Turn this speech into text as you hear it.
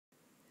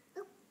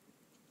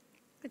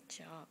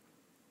job.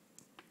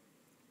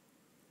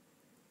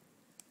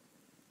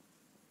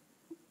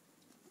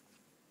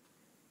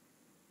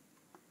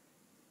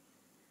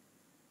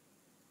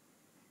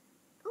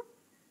 Oop.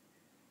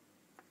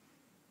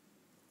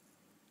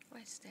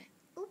 What is that?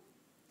 Oop.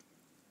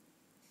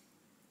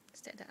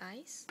 Is that the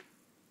eyes?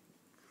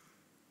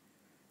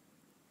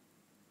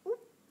 Oop.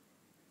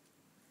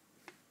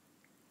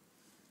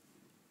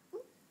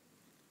 Oop.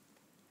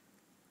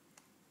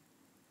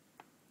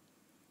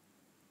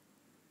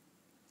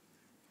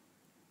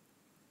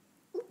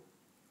 Oop.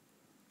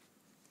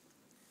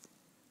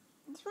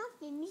 This one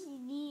finishes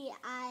the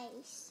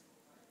eyes.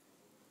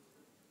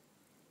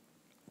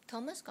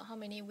 Thomas got how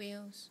many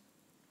wheels?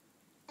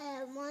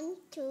 1,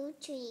 2,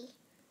 3.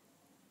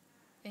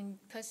 And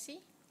Percy?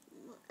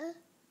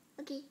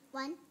 Okay,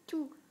 1,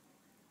 2.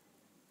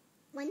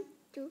 1,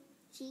 2,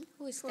 3.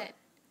 Who is 4. that?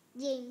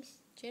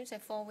 James. James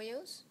have 4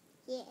 wheels?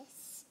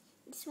 Yes.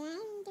 This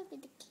one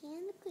with the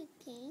candle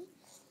cooking.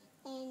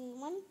 And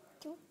 1,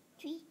 2,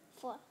 3,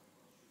 4.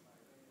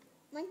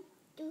 1,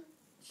 2,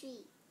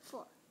 3,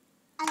 4.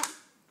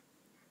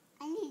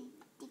 I need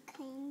the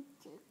cane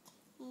to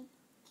take.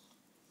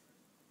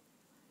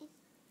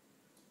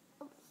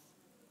 Oops.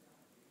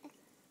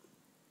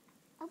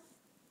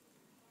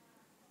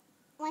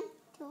 1,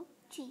 2,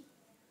 3.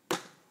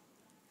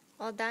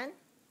 All done?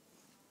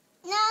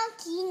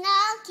 Knocky,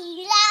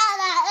 knocky, la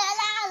la la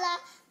la la.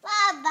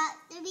 Baba,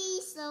 the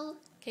whistle.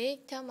 Okay,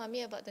 tell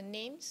Mommy about the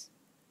names.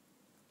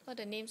 What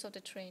are the names of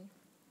the train?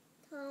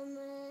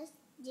 Thomas,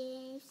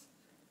 James,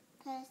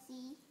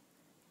 Percy,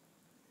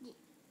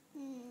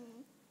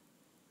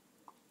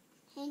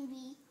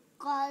 Henry,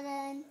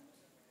 Gordon.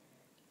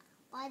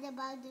 What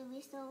about the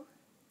whistle?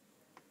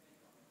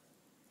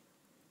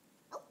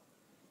 Oh.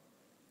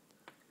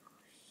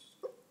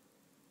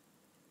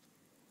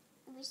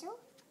 The whistle?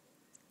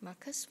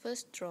 Markus'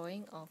 first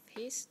drawing of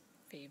his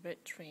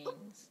favorite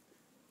trains.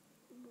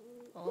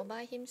 All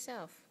by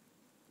himself.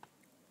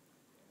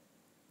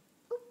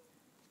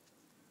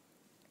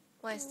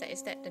 What is that?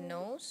 Is that the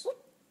nose?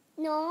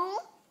 No,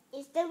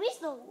 it's the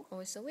whistle. Oh,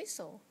 it's a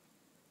whistle.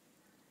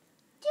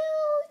 Choo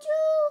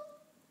choo.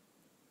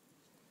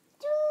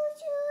 Choo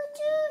choo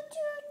choo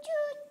choo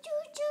choo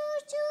choo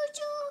choo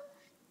choo.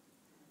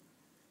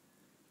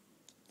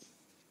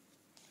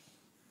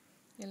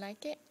 You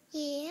like it?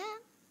 Yeah.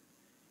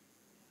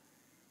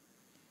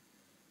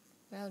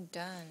 Well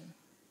done.